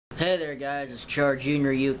Hey there guys, it's Charjr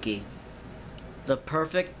Ryuki, the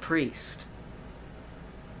perfect priest.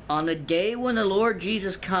 On the day when the Lord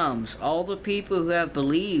Jesus comes, all the people who have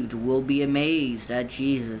believed will be amazed at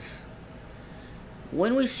Jesus.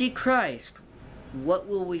 When we see Christ, what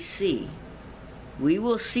will we see? We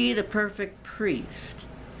will see the perfect priest.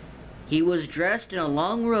 He was dressed in a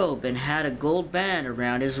long robe and had a gold band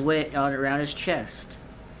around his chest.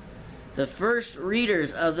 The first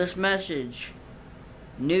readers of this message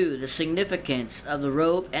knew the significance of the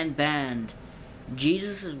robe and band.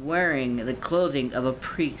 Jesus is wearing the clothing of a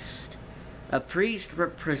priest. A priest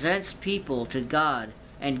represents people to God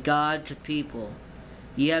and God to people.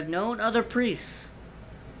 You have known other priests.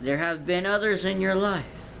 There have been others in your life,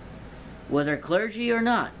 whether clergy or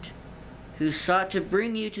not, who sought to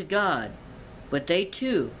bring you to God, but they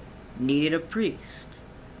too needed a priest.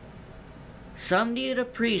 Some needed a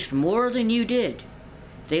priest more than you did.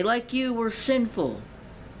 They, like you, were sinful.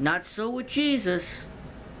 Not so with Jesus.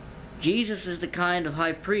 Jesus is the kind of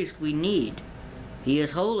high priest we need. He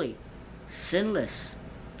is holy, sinless,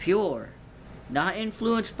 pure, not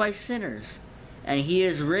influenced by sinners, and he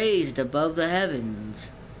is raised above the heavens.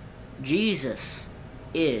 Jesus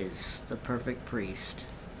is the perfect priest.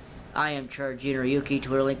 I am Charjr Ryuki.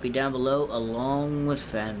 Twitter link be down below along with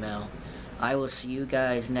fan mail. I will see you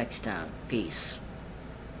guys next time. Peace.